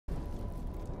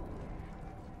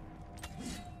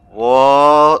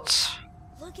What?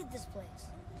 Look at this place.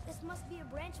 This must be a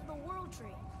branch of the World Tree.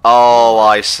 Oh,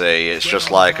 I see. It's just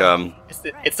like,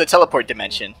 It's the teleport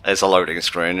dimension. it's a loading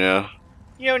screen, yeah.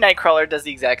 You know, Nightcrawler does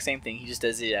the exact same thing. He just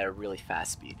does it at a really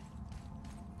fast speed.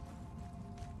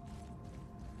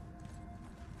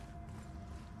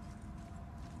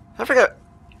 I forget.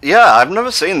 Yeah, I've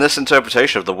never seen this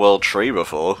interpretation of the World Tree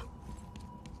before.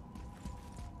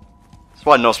 That's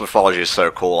why Norse mythology is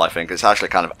so cool, I think. It's actually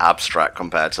kind of abstract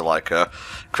compared to, like,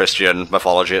 Christian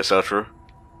mythology, etc.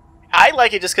 I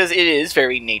like it just because it is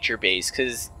very nature-based,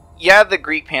 because, yeah, the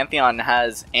Greek pantheon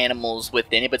has animals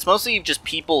within it, but it's mostly just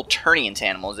people turning into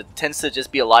animals. It tends to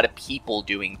just be a lot of people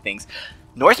doing things.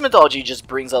 Norse mythology just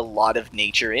brings a lot of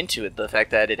nature into it. The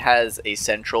fact that it has a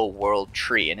central world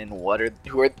tree, and in what are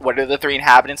the three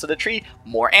inhabitants of the tree?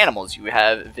 More animals. You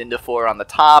have Vindafore on the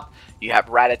top, you have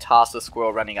Rathatos the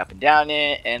squirrel running up and down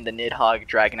it, and the Nidhogg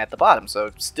dragon at the bottom.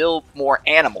 So still more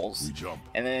animals.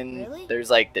 And then there's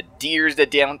like the deers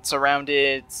that dance around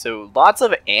it. So lots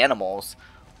of animals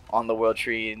on the world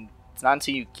tree, and it's not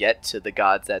until you get to the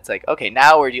gods that's like, okay,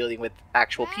 now we're dealing with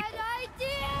actual people.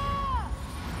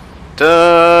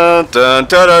 Dun dun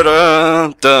dun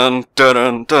dun dun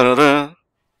dun dun dun.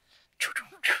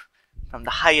 From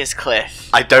the highest cliff.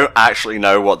 I don't actually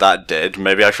know what that did.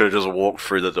 Maybe I should have just walked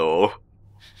through the door.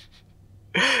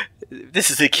 This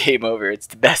is a game over. It's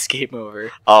the best game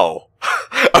over. Oh.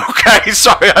 Okay,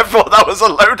 sorry, I thought that was a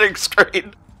loading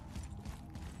screen.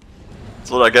 That's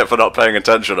what I get for not paying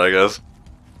attention, I guess.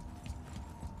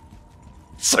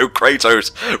 So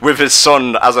Kratos, with his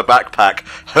son as a backpack,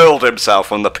 hurled himself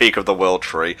from the peak of the World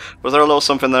Tree. Was there a little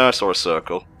something there? I saw a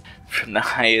circle. From the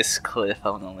highest cliff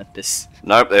on Olympus.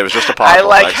 Nope, it was just a part. I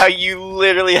like how you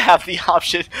literally have the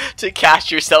option to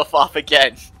cast yourself off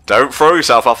again. Don't throw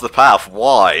yourself off the path.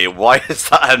 Why? Why is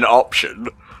that an option?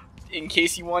 In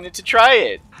case you wanted to try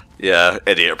it. Yeah,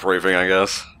 idiot proofing, I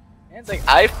guess. And it's like,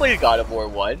 I've played God of War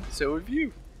 1, so have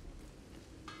you.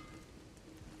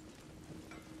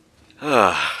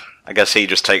 I guess he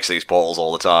just takes these portals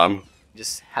all the time.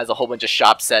 Just has a whole bunch of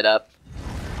shops set up.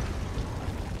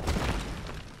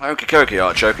 Okie dokie,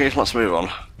 Archokie, let's move on.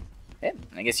 Yeah,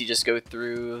 I guess you just go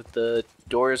through the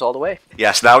doors all the way.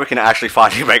 Yes, now we can actually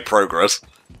finally make progress.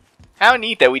 How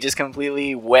neat that we just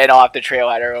completely went off the trail,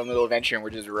 had our own little adventure, and we're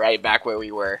just right back where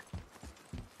we were.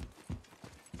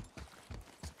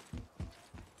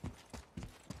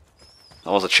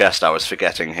 That was a chest I was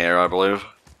forgetting here, I believe.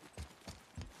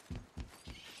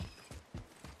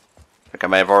 I think I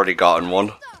may have already gotten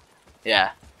one.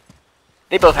 Yeah.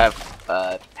 They both have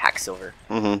hack silver.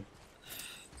 Mm-hmm.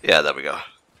 Yeah, there we go.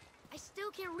 I still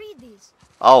can't read these.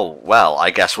 Oh, well, I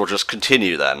guess we'll just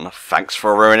continue then. Thanks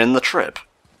for ruining the trip.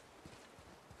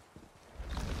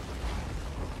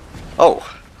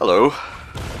 Oh, hello.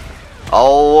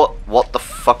 Oh, what the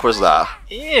fuck was that?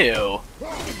 Ew.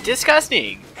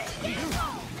 Disgusting.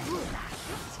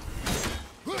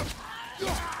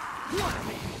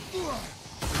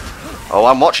 Oh,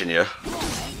 I'm watching you.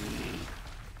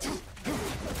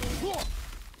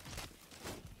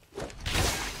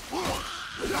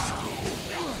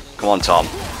 Come on, Tom.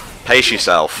 Pace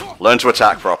yourself. Learn to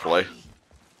attack properly.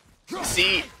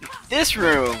 See, this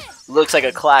room looks like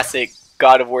a classic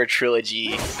God of War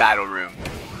trilogy battle room.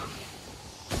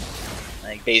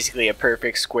 Like, basically a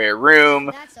perfect square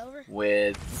room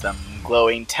with some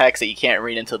glowing text that you can't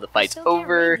read until the fight's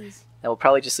over. That will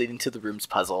probably just lead into the room's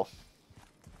puzzle.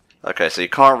 Okay, so you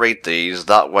can't read these.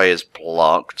 That way is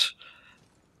blocked.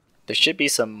 There should be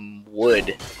some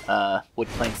wood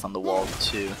planks on the wall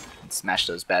too. Smash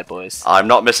those bad boys. I'm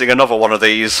not missing another one of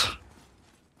these.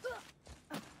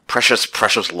 Precious,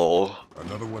 precious lore.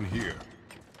 Another one here.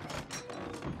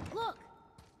 Look,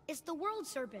 it's the world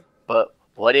serpent. But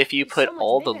what if you put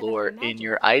all the lore in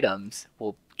your items?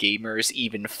 Will gamers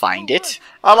even find it?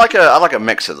 I like a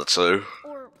mix of the two.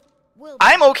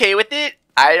 I'm okay with it.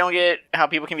 I don't get how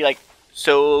people can be like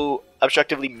so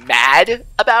obstructively mad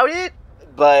about it,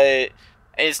 but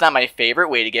it's not my favorite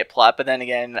way to get plot. But then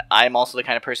again, I'm also the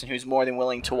kind of person who's more than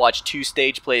willing to watch 2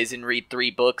 stage plays and read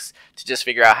 3 books to just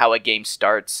figure out how a game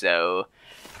starts. So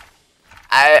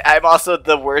I'm also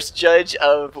the worst judge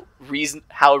of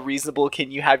how reasonable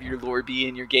can you have your lore be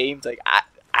in your games. Like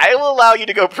I will allow you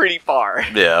to go pretty far.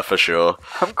 Yeah, for sure.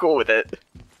 I'm cool with it.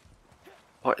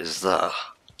 What is that?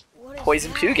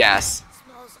 Poison poo gas. It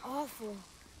smells awful.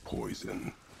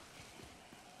 Poison.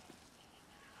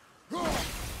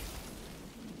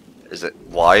 Is it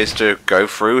wise to go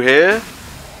through here?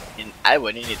 And I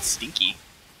wouldn't. It's stinky.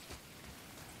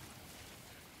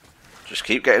 Just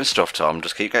keep getting stuff, Tom.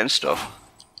 Just keep getting stuff.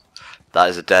 That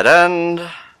is a dead end.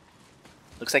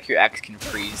 Looks like your axe can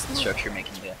freeze the structure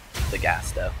making the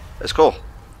gas, though. It's cool.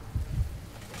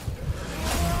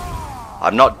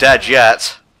 I'm not dead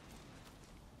yet.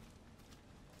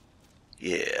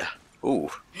 Yeah.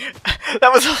 Ooh.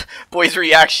 That was a boy's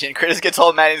reaction. Kratos gets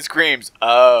all mad and screams,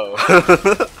 "Oh."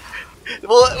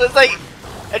 Well, it was like,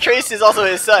 Atreus is also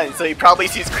his son, so he probably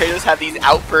sees Kratos have these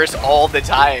outbursts all the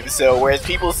time. So whereas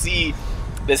people see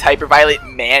this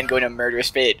hyperviolent man going to murderous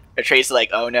fate, Atreus is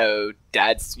like, "Oh no,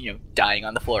 Dad's, dying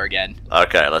on the floor again."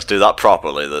 Okay, let's do that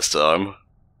properly this time.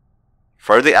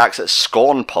 Throw the axe at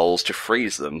scorn poles to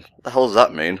freeze them. What the hell does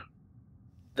that mean?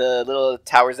 The little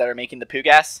towers that are making the poo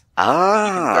gas, Ah.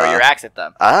 you can throw your axe at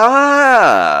them.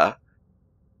 Ah.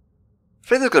 I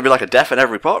think there's going to be like a death in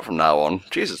every part from now on.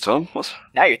 Jesus, Tom. What's...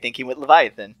 Now you're thinking with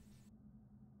Leviathan.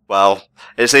 Well,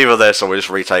 it's either this or we just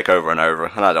retake over and over,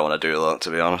 and I don't want to do that, to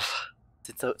be honest.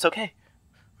 It's okay.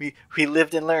 We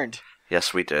lived and learned.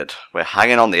 Yes, we did. We're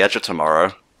hanging on the edge of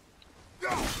tomorrow.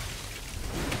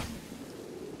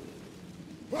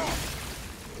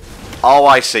 Oh,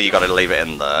 I see. You got to leave it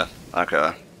in there.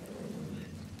 Okay.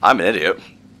 I'm an idiot.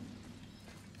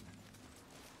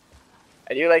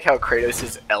 I do like how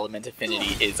Kratos' element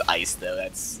affinity is ice, though.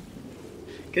 That's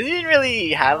because he didn't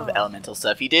really have elemental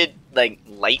stuff. He did like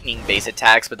lightning-based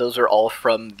attacks, but those were all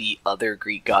from the other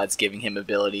Greek gods giving him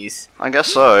abilities. I guess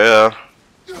so,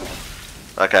 yeah.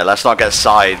 Okay, let's not get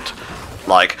swiped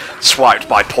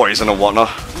by poison and whatnot.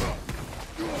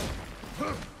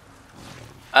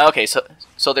 Okay, so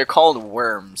they're called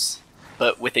worms,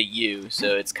 but with a U.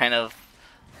 So it's kind of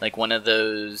like one of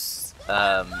those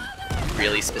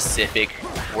really specific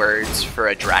words for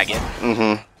a dragon.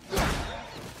 Mm-hmm.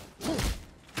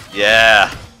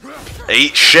 Yeah.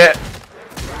 Eat shit.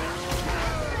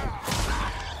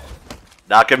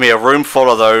 Now give me a room full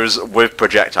of those with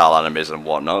projectile enemies and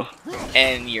whatnot.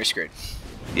 And you're screwed.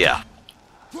 Yeah.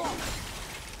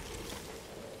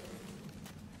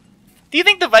 Do you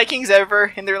think the Vikings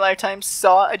ever, in their lifetime,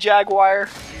 saw a jaguar?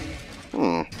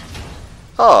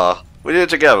 Oh, we did it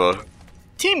together.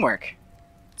 Teamwork.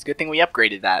 It's a good thing we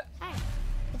upgraded that. Hey,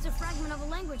 it's a fragment of a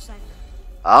language cipher.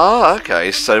 Ah,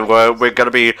 okay, so we're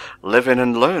gonna be living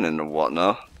and learning and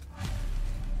whatnot.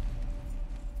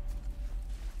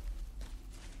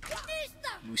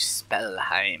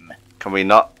 Muspelheim. Can we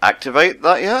not activate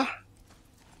that yet?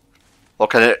 Or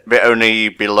can it only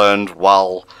be learned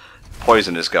while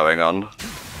poison is going on?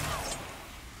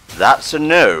 That's a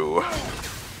no.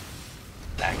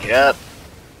 Back it up.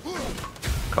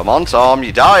 Come on, Tom,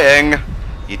 you're dying.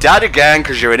 You died again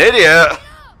because you're an idiot.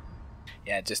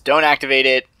 Yeah, just don't activate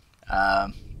it.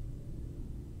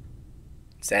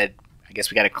 Said, I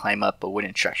guess we gotta climb up a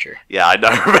wooden structure. Yeah, I know,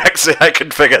 Rexy. I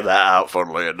can figure that out,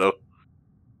 funnily enough.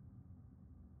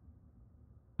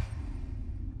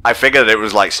 I figured it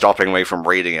was like stopping me from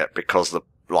reading it because the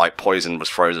poison was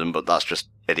frozen, but that's just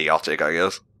idiotic, I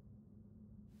guess.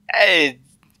 I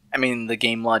mean, the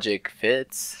game logic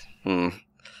fits.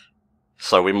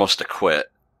 So we must have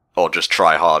quit. Or just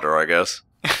try harder, I guess.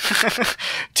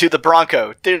 To the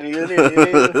Bronco.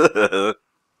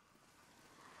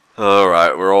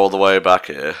 Alright, we're all the way back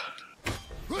here.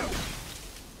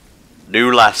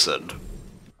 New lesson.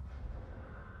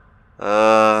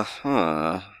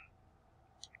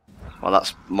 Well,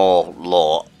 that's more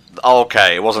lore.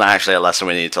 Okay, it wasn't actually a lesson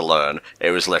we needed to learn.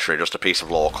 It was literally just a piece of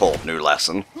lore called New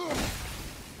Lesson.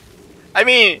 I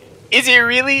mean, is it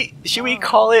really? Should we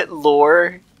call it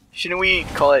lore? Shouldn't we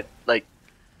call it, like,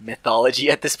 mythology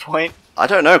at this point? I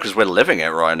don't know, because we're living it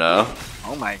right now.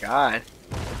 Oh my god.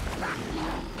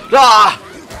 Ah!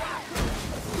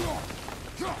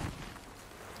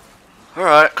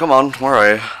 Alright, come on, where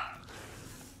are you?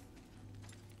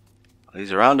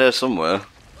 He's around here somewhere.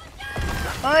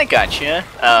 I gotcha.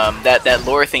 That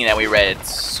lore thing that we read,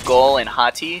 Skull and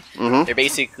Hati, they're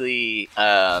basically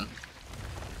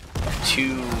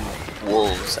two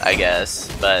wolves, I guess,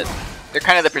 but they're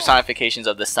kind of the personifications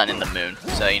of the sun and the moon.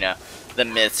 So, the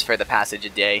myths for the passage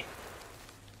of day.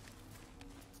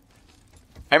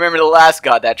 I remember the last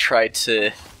god that tried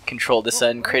to control the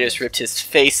sun, Kratos ripped his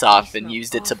face off and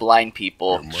used it to blind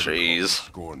people. Jeez.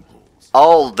 Scorn poles.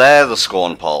 Oh, they're the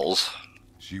scorn poles.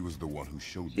 She was the one who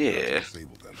showed you how to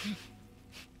disable them.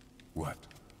 What?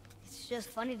 It's just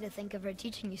funny to think of her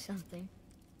teaching you something.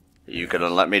 You gonna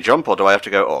let me jump, or do I have to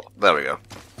go up? There we go.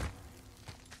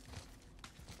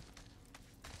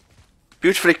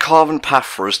 Beautifully carven path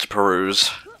for us to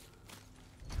peruse.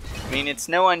 I mean, it's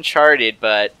no Uncharted,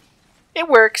 but it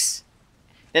works.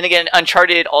 Then again,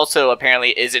 Uncharted also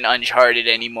apparently isn't Uncharted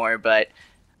anymore, but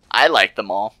I like them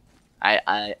all.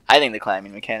 I think the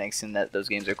climbing mechanics in those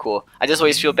games are cool. I just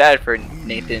always feel bad for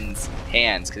Nathan's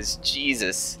hands, because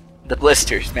Jesus, The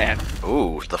blisters, man.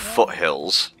 Ooh, the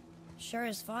foothills. Sure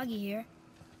is foggy here.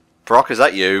 Brock, is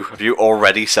that you? Have you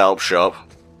already set up shop?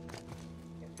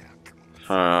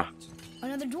 Huh.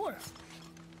 Another dwarf.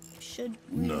 Should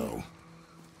we... No.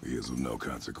 He is of no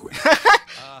consequence.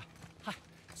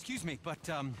 Excuse me, but,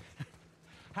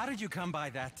 how did you come by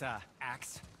that,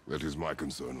 axe? That is my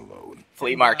concern alone.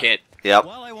 Flea market. Yep.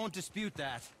 Well, I won't dispute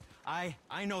that. I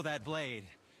know that blade.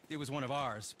 It was one of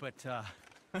ours, but,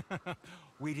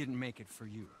 we didn't make it for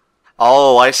you.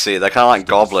 Oh, I see. They're kind of like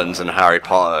goblins in Harry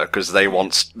Potter, because they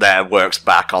want their works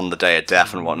back on the day of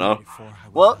death and whatnot.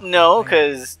 Well, no,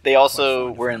 because they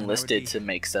also were enlisted to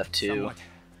make stuff too.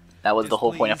 That was the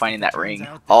whole point of finding that ring.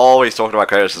 Oh, he's talking about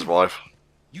Kratos' wife.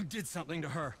 You did something to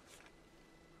her.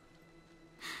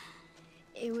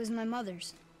 It was my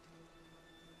mother's.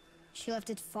 She left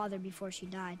its father before she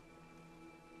died.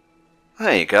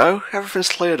 There you go. Everything's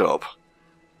cleared up.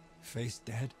 Face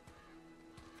dead?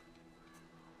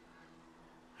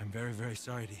 I'm very, very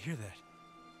sorry to hear that.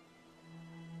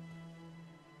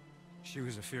 She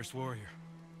was a fierce warrior.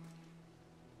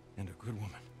 And a good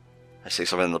woman. I see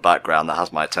something in the background that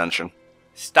has my attention.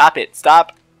 Stop it.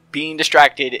 Stop being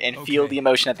distracted and feel the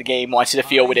emotion that the game wants you to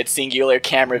feel with its singular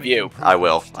camera view. I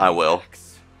will. I will.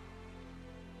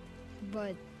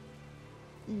 But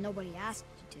nobody asked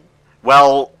you to.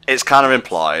 Well, it's kind of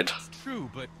implied. It's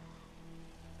true, but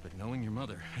knowing your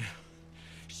mother,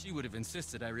 she would have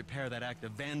insisted I repair that act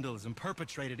of vandalism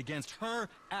perpetrated against her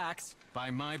axe by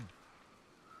my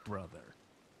brother.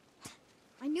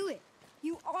 I knew it.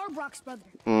 You are Brock's brother.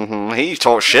 Mm-hmm. He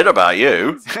talks shit about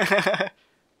you.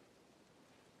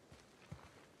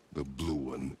 The blue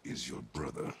one is your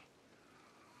brother.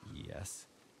 Yes.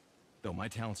 Though my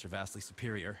talents are vastly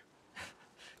superior.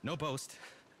 No boast.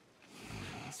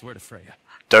 I swear to Freya.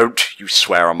 Don't you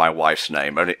swear on my wife's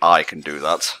name. Only I can do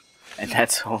that. And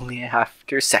that's only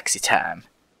after sexy time.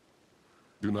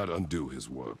 Do not undo his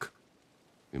work.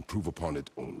 Improve upon it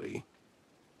only.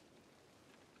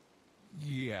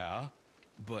 Yeah,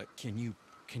 but can you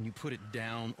put it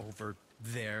down over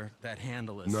there? That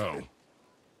handle is No.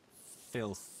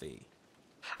 filthy.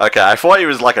 Okay, I thought he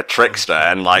was like a trickster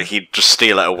and like he'd just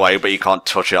steal it away, but he can't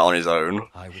touch it on his own.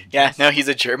 Yeah, no, he's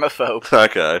a germaphobe.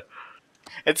 Okay.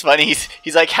 It's funny,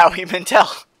 he's like Howie Mandel.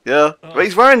 Yeah, but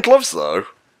he's wearing gloves though.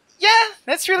 Yeah,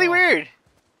 that's really weird.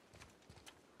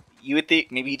 You would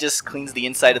think maybe he just cleans the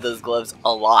inside of those gloves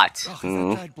a lot. Oh,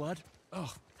 is that dyed blood?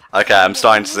 Oh, Okay, I'm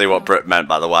starting to see what Britt meant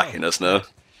by the wackiness now.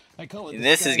 I call it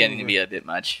This the is sky getting to over. be a bit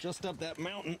much. Just up that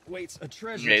mountain waits a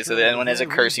treasure. Okay, so trove the one has a of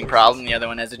cursing resources. problem, the other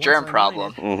one has a germ Once I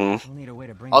problem. mine it, Mm-hmm. we'll need a way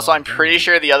to bring Also, it I'm back pretty down.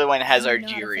 sure the other one has You know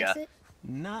how to Argyria. fix it?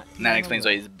 Not And that even explains a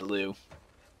why little. he's blue.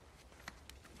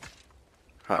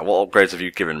 Right, what upgrades have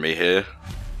you given me here?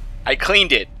 I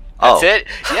cleaned it. That's Oh. it?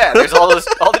 Yeah, there's all those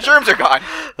all the germs are gone.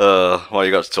 What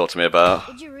you got to talk to me about?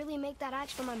 Did you really make that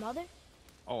axe for my mother?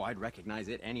 Oh, I'd recognize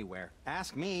it anywhere.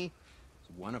 Ask me.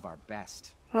 It's one of our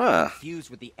best. Ah, Fused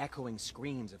with the echoing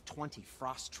screams of 20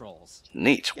 frost trolls.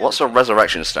 neat. What's a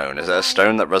resurrection stone? Is it a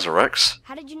stone that resurrects?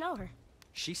 How did you know her?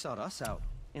 She sought us out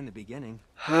in the beginning.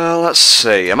 Let's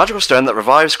see. A magical stone that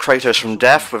revives Kratos from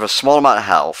death with a small amount of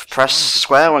health. Press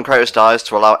square when Kratos dies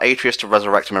to allow Atreus to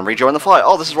resurrect him and rejoin the fight.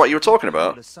 Oh, this is what you were talking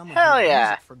about. To someone Hell who'd use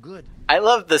yeah. it for good. I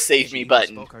love the If save she me even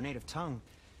button. spoke our native tongue,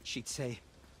 she'd say.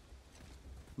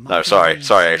 No, sorry,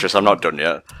 Atreus, I'm not done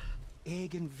yet.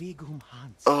 Egen vigum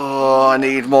Hans. Oh, I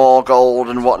need more gold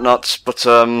and whatnot, but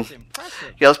yeah,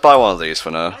 let's buy one of these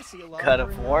for now. I see a lot God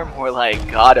of War, more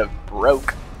like God of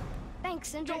Broke. Thanks,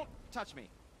 Sindri. Don't touch me.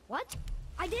 What?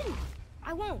 I didn't.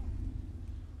 I won't.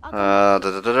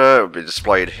 It'll be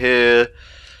displayed here.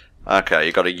 Okay,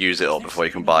 you gotta use it up before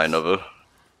you can buy another.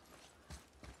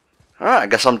 Alright, I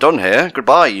guess I'm done here.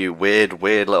 Goodbye, you weird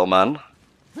little man.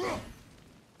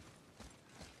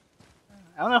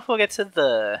 I don't know if we'll get to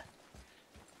the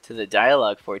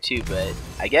dialogue for it too, but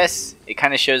I guess it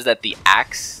kind of shows that the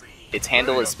axe, its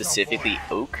handle is specifically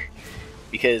oak,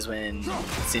 because when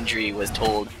Sindri was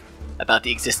told about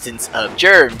the existence of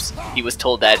germs, he was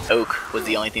told that oak was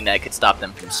the only thing that could stop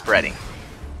them from spreading.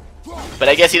 But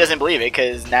I guess he doesn't believe it,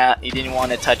 because now he didn't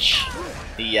want to touch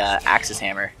the axe's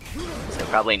hammer, so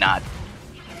probably not.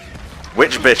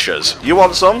 Which bitches? You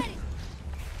want some?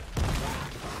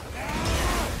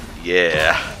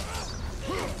 Yeah.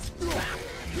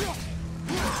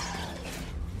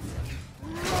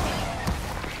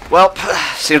 Well,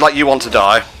 seems like you want to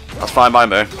die. That's fine by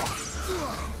me.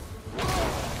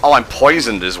 Oh, I'm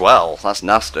poisoned as well. That's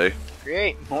nasty.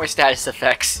 Great, more status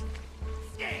effects.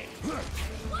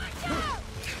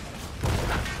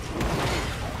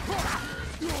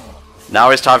 Now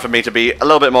it's time for me to be a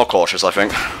little bit more cautious, I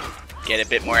think. Get a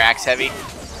bit more axe heavy.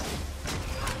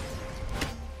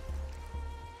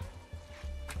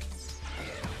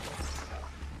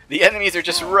 The enemies are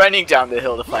just running down the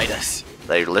hill to fight us.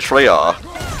 They literally are.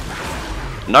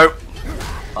 Nope.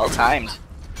 Well timed.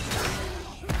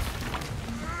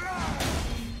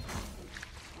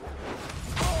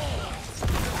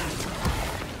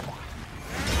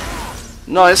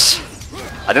 Nice.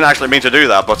 I didn't actually mean to do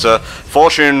that, but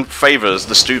fortune favors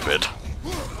the stupid.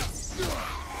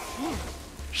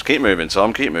 Just keep moving,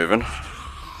 Tom. Keep moving.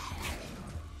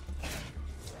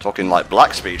 Talking like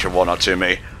black speech and whatnot to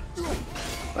me.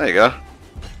 There you go.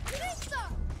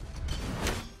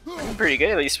 Pretty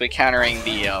good, at least with countering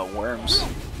the worms.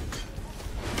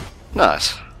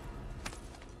 Nice.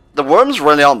 The worms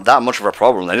really aren't that much of a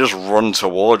problem. They just run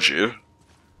towards you.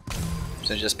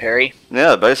 So just parry?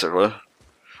 Yeah, basically.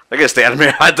 I guess the enemy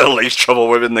I had the least trouble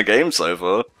with in the game so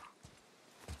far.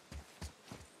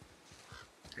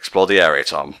 Explore the area,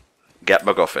 Tom. Get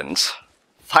MacGuffins.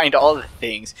 Find all the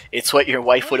things. It's what your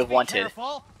wife would have wanted.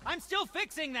 Careful. I'm still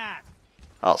fixing that.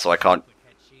 Oh, so I can't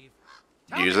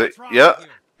use it? Yeah.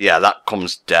 Yeah, that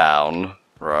comes down.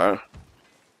 Right.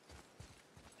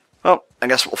 Well, I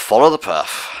guess we'll follow the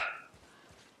path.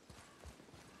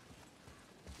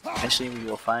 Eventually we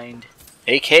will find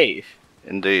a cave.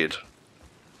 Indeed.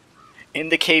 In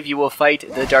the cave you will fight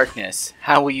the darkness.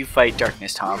 How will you fight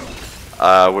darkness, Tom?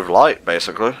 With light,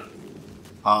 basically.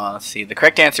 Let's see. The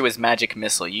correct answer was magic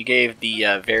missile. You gave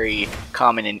the very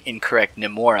common and incorrect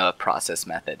Nomura process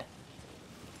method.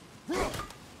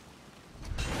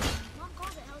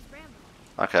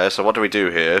 Okay, so what do we do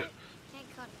here?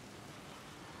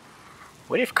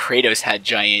 What if Kratos had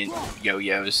giant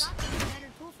yo-yos?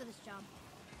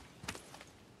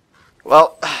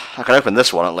 Well, I can open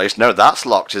this one at least. No, that's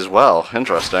locked as well.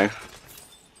 Interesting.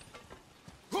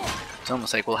 It's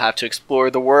almost like we'll have to explore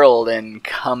the world and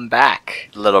come back.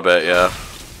 A little bit, yeah.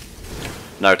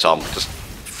 No, Tom, just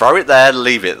throw it there,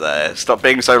 leave it there. Stop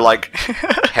being so, like,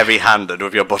 heavy-handed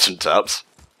with your button taps.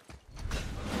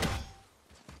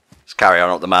 Just carry on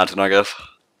up the mountain, I guess.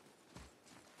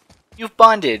 You've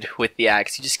bonded with the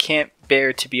axe. You just can't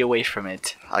bear to be away from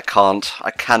it. I can't.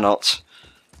 I cannot.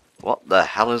 What the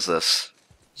hell is this?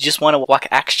 You just want to walk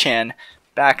Axe-chan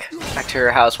back to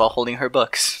her house while holding her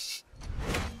books.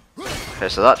 Okay,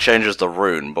 so that changes the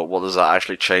rune, but what does that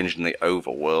actually change in the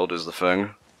overworld is the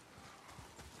thing.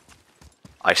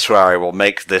 I swear I will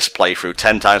make this playthrough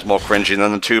 10 times more cringy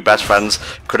than the two best friends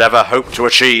could ever hope to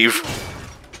achieve.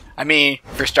 I mean,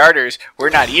 for starters,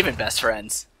 we're not even best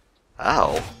friends.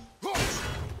 Ow.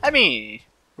 I mean,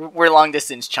 we're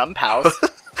long-distance chum pals.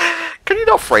 Can you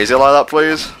not phrase it like that,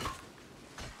 please?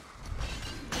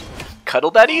 Cuddle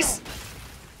buddies?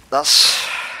 That's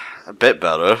a bit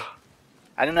better.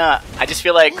 I don't know. I just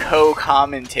feel like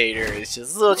co-commentator is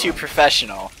just a little too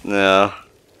professional. Yeah.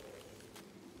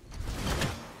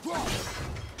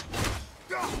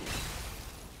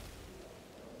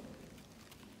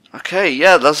 Okay,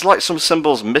 yeah, there's like some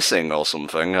symbols missing or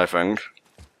something, I think.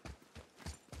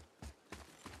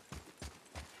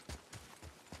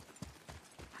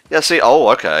 Yeah, see, oh,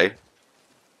 okay.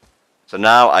 So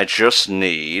now I just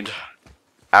need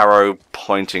arrow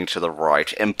pointing to the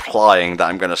right, implying that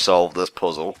I'm going to solve this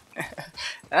puzzle.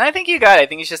 And I think you got it. I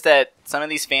think it's just that some of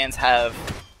these fans have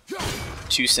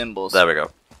two symbols. There we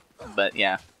go. But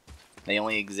yeah, they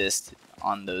only exist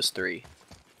on those three.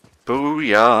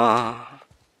 Booyah.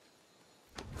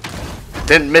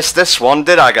 Didn't miss this one,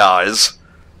 did I, guys?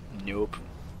 Nope.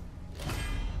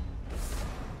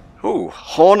 Ooh,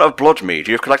 Horn of Bloodmead.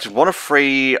 You've collected one of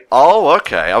 3. Oh,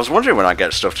 okay. I was wondering when I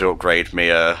get stuff to upgrade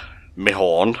me, me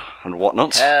horn and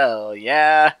whatnot. Hell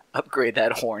yeah. Upgrade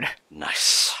that horn.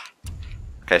 Nice.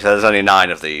 Okay, so there's only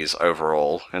 9 of these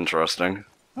overall. Interesting.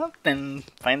 Well, then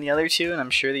find the other 2 and I'm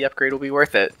sure the upgrade will be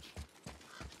worth it.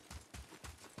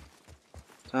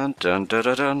 Dun dun dun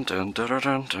dun dun dun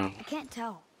dun dun. I can't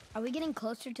tell. Are we getting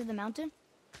closer to the mountain?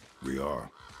 We are.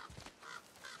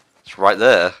 It's right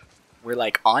there. We're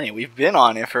like on it. We've been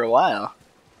on it for a while.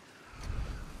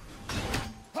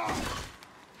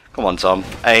 Come on, Tom.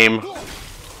 Aim.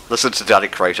 Listen to Daddy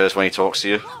Kratos when he talks to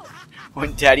you.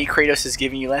 When Daddy Kratos is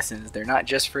giving you lessons, they're not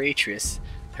just for Atreus.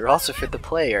 They're also for the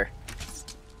player.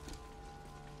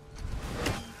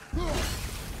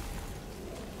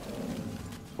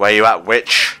 Where you at,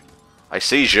 witch? I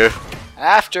sees you.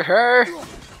 After her!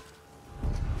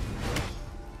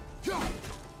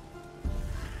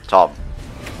 Tom,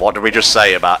 what did we just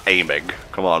say about aiming?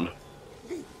 Come on.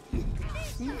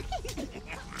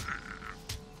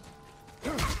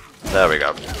 There we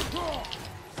go.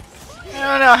 I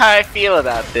don't know how I feel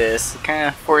about this. It kind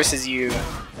of forces you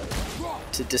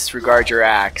to disregard your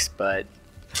axe, but...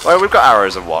 Well, we've got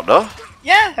arrows and whatnot.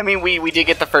 Yeah, I mean, we did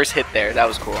get the first hit there. That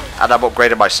was cool. And I've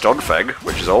upgraded my stun thing,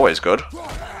 which is always good.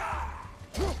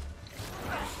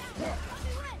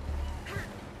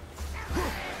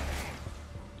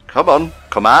 Come on,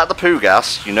 come out of the poo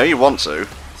gas. You know you want to.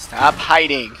 Stop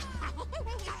hiding.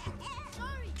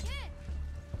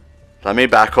 Let me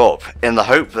back up, in the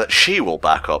hope that she will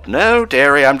back up. No,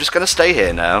 dearie, I'm just going to stay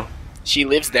here now. She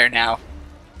lives there now.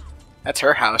 That's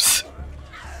her house.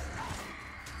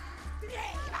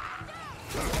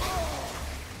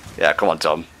 Yeah, come on,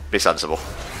 Tom. Be sensible.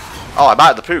 Oh, I'm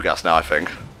out of the poo gas now, I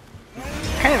think.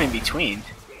 Kind of in between.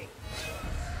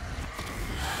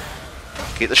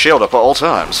 Keep the shield up at all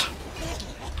times.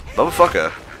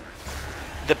 Motherfucker.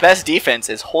 The best defense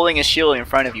is holding a shield in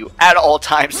front of you at all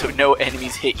times so no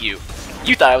enemies hit you.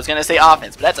 You thought I was going to say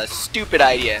offense, but that's a stupid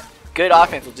idea. Good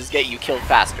offense will just get you killed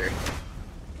faster.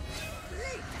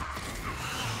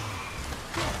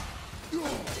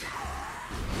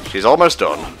 She's almost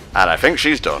done. And I think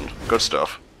she's done. Good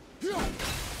stuff.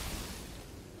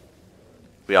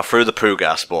 We are through the poo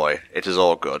gas, boy. It is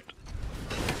all good.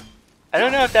 I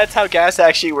don't know if that's how gas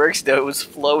actually works, though. It was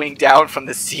flowing down from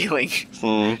the ceiling.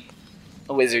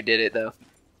 A wizard did it, though.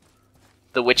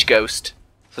 The witch ghost.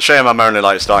 It's a shame I'm only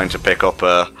like starting to pick up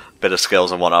a bit of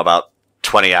skills and whatnot about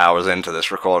 20 hours into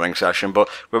this recording session, but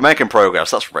we're making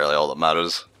progress. That's really all that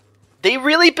matters. They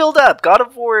really build up. God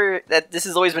of War, this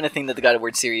has always been a thing that the God of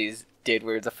War series did,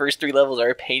 where the first 3 levels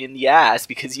are a pain in the ass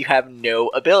because you have no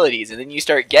abilities, and then you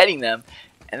start getting them,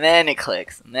 and then it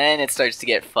clicks, and then it starts to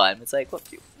get fun. It's like,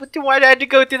 why did I have to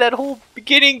go through that whole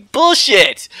beginning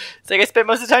bullshit? It's like I spent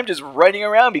most of the time just running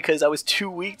around because I was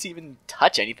too weak to even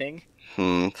touch anything.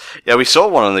 Yeah, we saw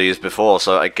one of these before,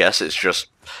 so I guess it's just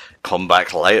come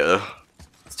back later.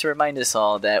 It's to remind us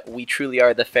all that we truly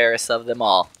are the fairest of them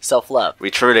all. Self-love.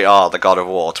 We truly are the God of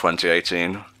War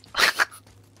 2018.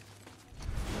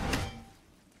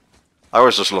 I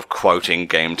always just love quoting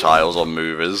game titles on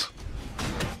movies.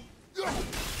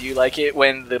 Do you like it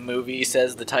when the movie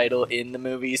says the title in the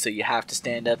movie, so you have to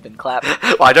stand up and clap?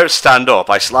 Well, I don't stand up,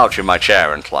 I slouch in my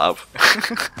chair and clap.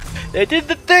 They did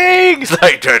the things!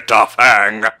 They did the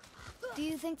thing! Do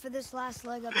you think for this last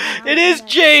leg up It is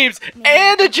James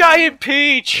and a giant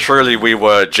peach! Truly we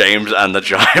were James and the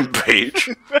Giant Peach.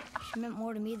 She meant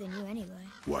more to me than you anyway.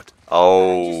 What?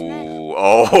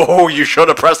 Oh, you should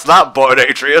have pressed that button,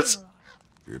 Atreus.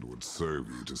 It would serve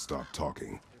you to stop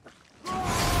talking.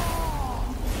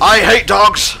 I hate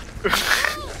dogs!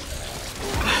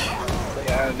 I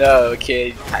don't know,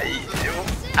 kid.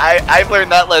 I've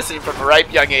learned that lesson from a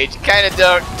ripe young age. You kind of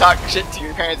don't talk shit to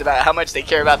your parents about how much they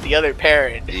care about the other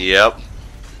parent. Yep.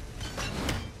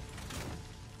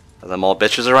 Are there more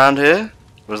bitches around here?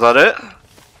 Was that it?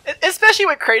 Especially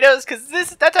with Kratos,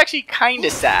 because that's actually kind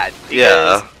of sad.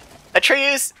 Yeah.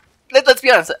 Atreus, let's be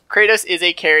honest, Kratos is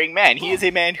a caring man. He is a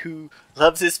man who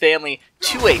loves his family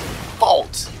to a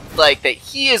fault. Like, that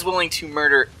he is willing to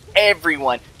murder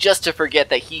everyone just to forget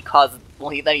that he caused,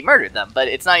 that he murdered them. But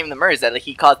it's not even the murders, that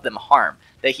he caused them harm.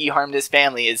 That he harmed his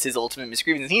family is his ultimate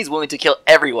misgrievance. And he's willing to kill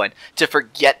everyone to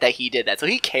forget that he did that. So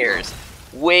he cares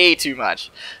way too much.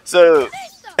 So,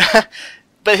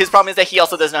 but his problem is that he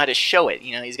also doesn't know how to show it.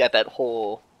 You know, he's got that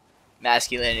whole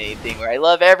masculinity thing where I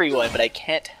love everyone, but I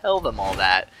can't tell them all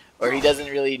that. Or he doesn't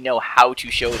really know how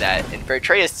to show that. And for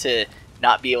Atreus to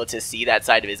not be able to see that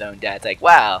side of his own dad, it's like,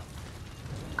 wow,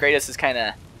 Kratos is kind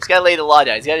of, he's got to lay the law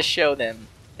down. He's got to show them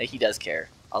that he does care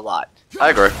a lot. I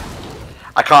agree.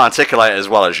 I can't articulate it as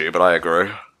well as you, but I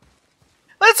agree.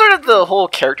 That's sort of the whole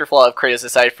character flaw of Kratos,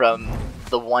 aside from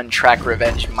the one-track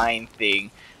revenge mind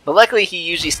thing. But luckily, he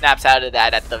usually snaps out of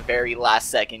that at the very last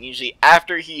second. Usually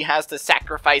after he has to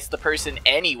sacrifice the person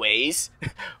anyways.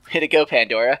 Way to go,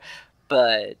 Pandora.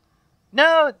 But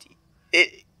no,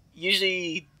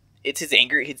 it's his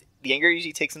anger. The anger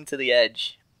usually takes him to the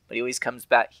edge. But he always comes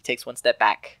back. He takes one step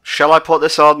back. Shall I put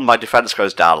this on? My defense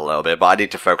goes down a little bit, but I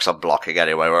need to focus on blocking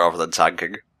anyway rather than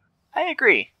tanking. I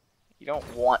agree. You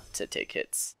don't want to take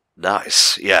hits.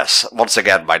 Nice. Yes. Once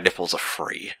again, my nipples are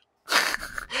free.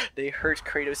 They hurt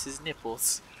Kratos'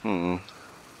 nipples.